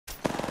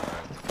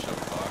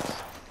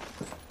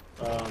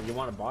You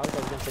want a box? I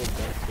was gonna say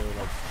bench, so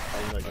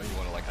like, oh, you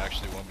want to like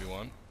actually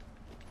 1v1?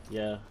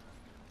 Yeah.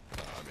 I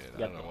mean, I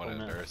don't want to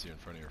embarrass you in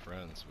front of your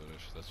friends, but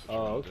if that's what you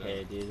want to do. Oh,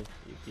 okay, dude.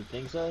 You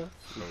think so?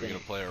 So are we gonna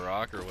play a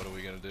rock, or what are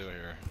we gonna do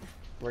here?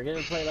 We're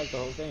gonna play like the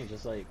whole thing,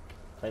 just like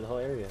play the whole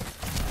area.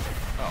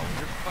 Oh,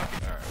 you're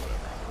fucking. Alright,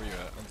 whatever. Where you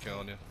at? I'm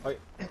killing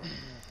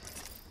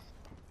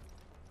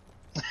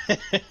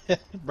you.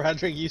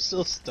 Broderick, you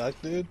still stuck,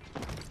 dude?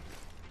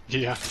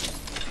 Yeah.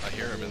 I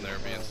hear him in there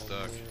being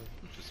stuck.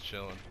 Just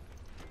chilling.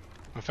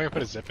 If I could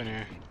put a zip in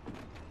here.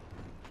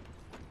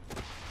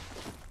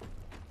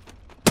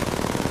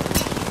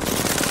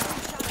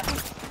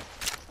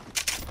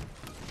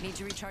 Need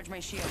to recharge my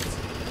shields.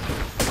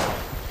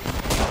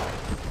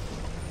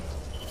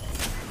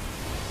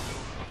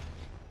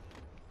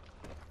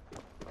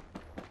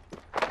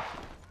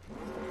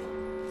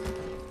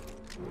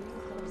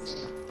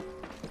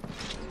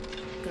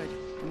 Good.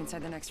 I'm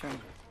inside the next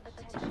room.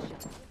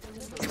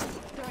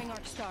 Throwing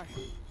Arc Star.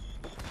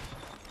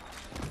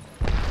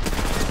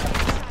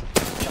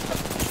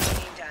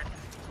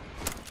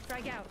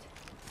 Frag out.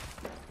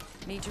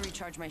 Need to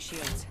recharge my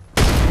shields.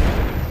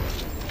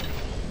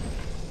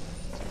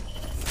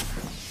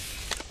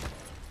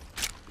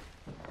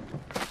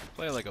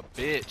 Playing like a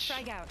bitch.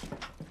 Frag out.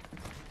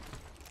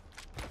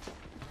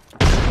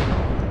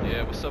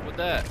 Yeah, what's up with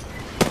that?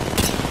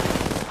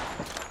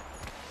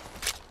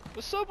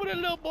 What's up with it,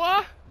 little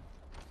boy?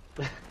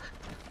 They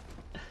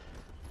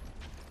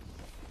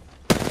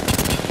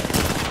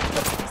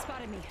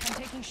spotted me. I'm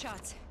taking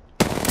shots.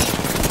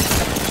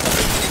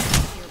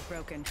 You're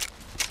broken.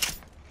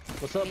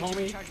 What's up, Need to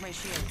homie? recharge my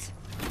shields.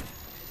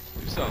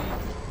 Do something.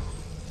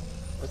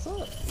 What's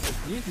up?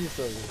 You do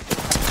something.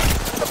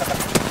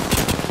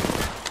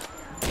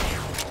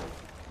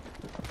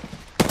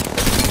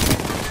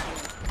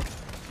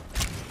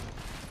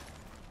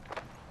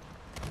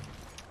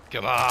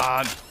 Come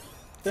on!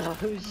 Oh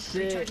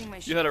shit! Recharging my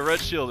You shields. had a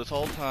red shield this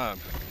whole time.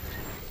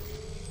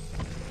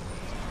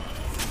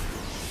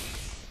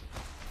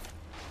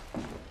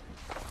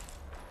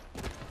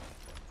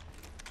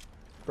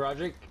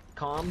 Broderick,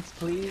 comms,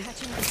 please.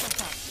 Patching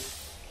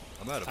myself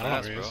I'm out of I don't know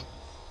bats, where he bro. is.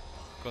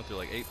 Going through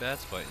like 8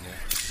 bats fighting you.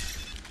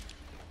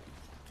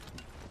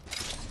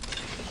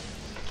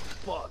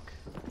 Fuck.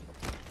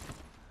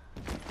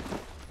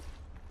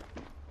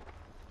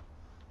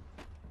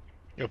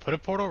 Yo, put a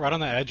portal right on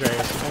the edge right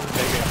here. So don't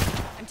take it.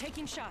 up. I'm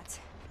taking shots.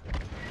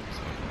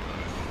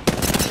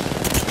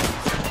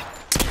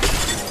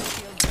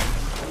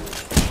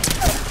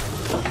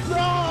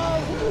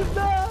 No!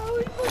 No!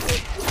 He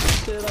fucking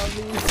shit on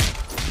me.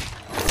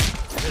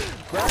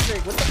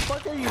 Broderick, what the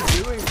fuck are you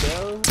doing,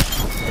 bro?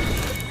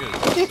 You guys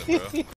are awesome, bro.